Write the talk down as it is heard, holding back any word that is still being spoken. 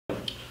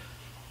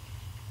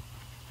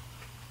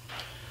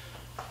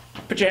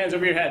Put your hands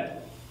over your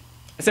head.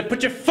 I said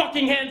put your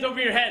fucking hands over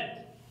your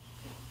head.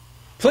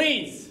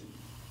 Please.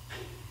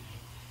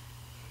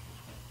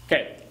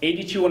 Okay,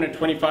 82 on a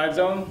 25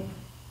 zone.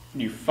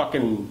 You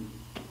fucking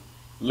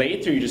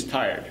late or you just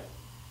tired?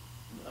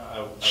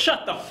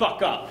 Shut the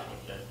fuck up.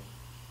 Okay.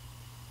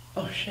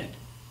 Oh shit.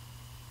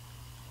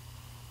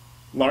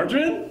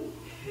 Largeman?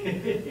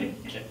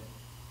 Okay.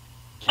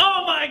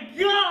 Oh my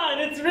god,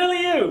 it's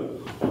really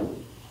you!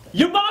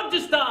 Your mom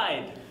just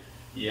died!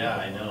 Yeah,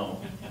 I know.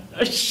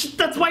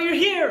 That's why you're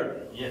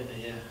here! Yeah,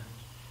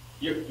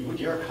 yeah.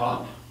 You're a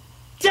cop?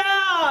 Yeah,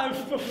 I'm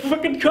a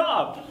fucking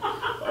cop!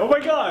 Oh my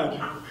god!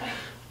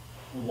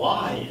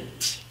 Why?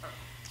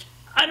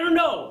 I don't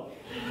know.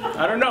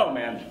 I don't know,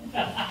 man.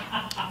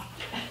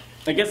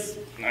 I guess,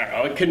 I don't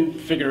know, I couldn't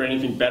figure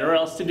anything better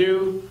else to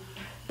do,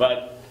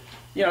 but,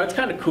 you know, it's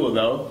kind of cool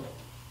though.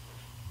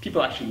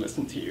 People actually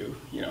listen to you,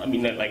 you know, I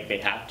mean, like, they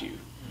have to.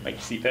 Like,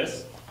 you see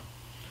this?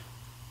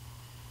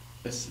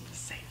 This is the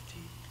safety.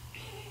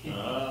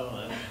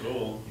 Oh, that's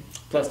cool.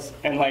 Plus,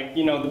 and like,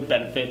 you know, the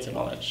benefits and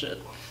all that shit.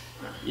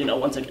 You know,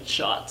 once I get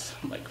shot,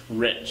 I'm like,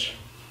 rich.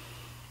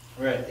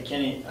 Right,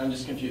 Kenny, I'm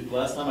just confused.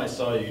 Last time I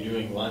saw you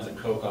doing lines of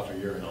coke off a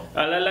urinal.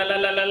 La la la la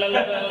la la la la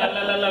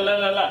la la la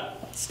la la.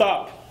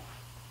 Stop.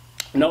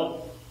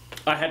 Nope.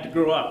 I had to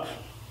grow up.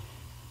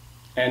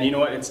 And you know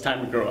what? It's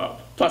time to grow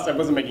up. Plus, I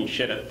wasn't making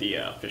shit at the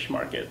fish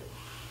market.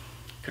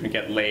 Couldn't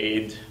get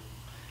laid.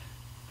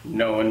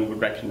 No one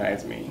would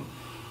recognize me.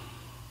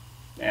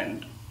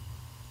 And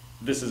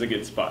this is a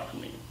good spot for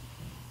me.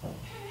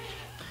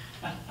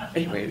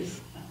 Anyways,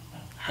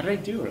 how did I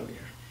do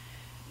earlier?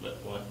 What?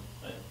 What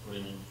do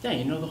you mean? Yeah,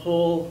 you know the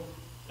whole...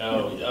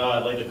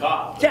 Oh, like the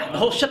cop. Yeah, the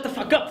whole shut the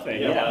fuck up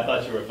thing. Yeah, Yeah. well, I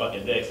thought you were a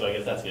fucking dick, so I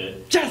guess that's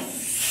good.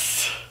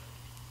 Yes!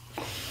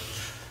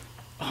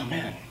 Oh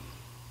man.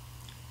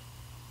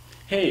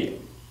 Hey.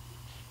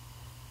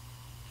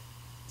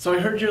 So I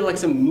heard you're like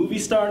some movie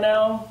star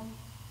now?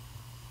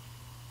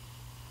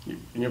 And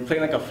you're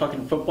playing like a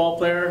fucking football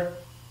player?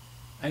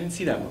 I didn't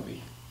see that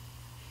movie.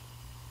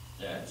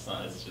 Yeah, it's just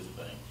a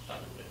thing. It's not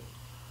a big.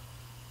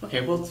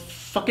 Okay, well it's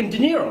fucking De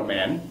Niro,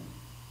 man.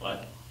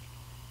 What?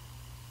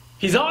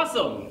 He's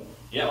awesome!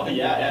 Yeah, well,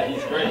 yeah,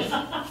 he's great.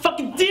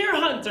 Fucking Deer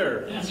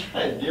Hunter! That's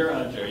right, Deer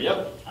Hunter,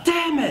 yep.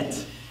 Damn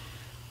it!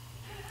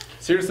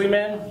 Seriously,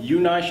 man, you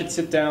and I should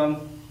sit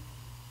down.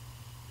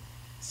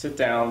 Sit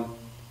down.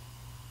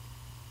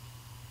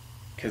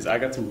 Because I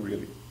got some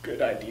really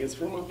good ideas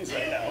for movies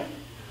right now.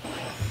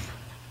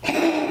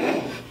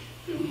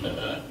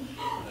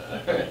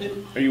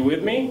 Are you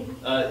with me?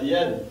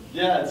 Yeah,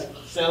 it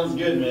sounds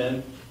good,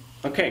 man.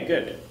 Okay,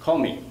 good. Call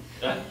me.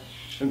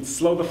 And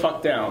slow the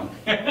fuck down.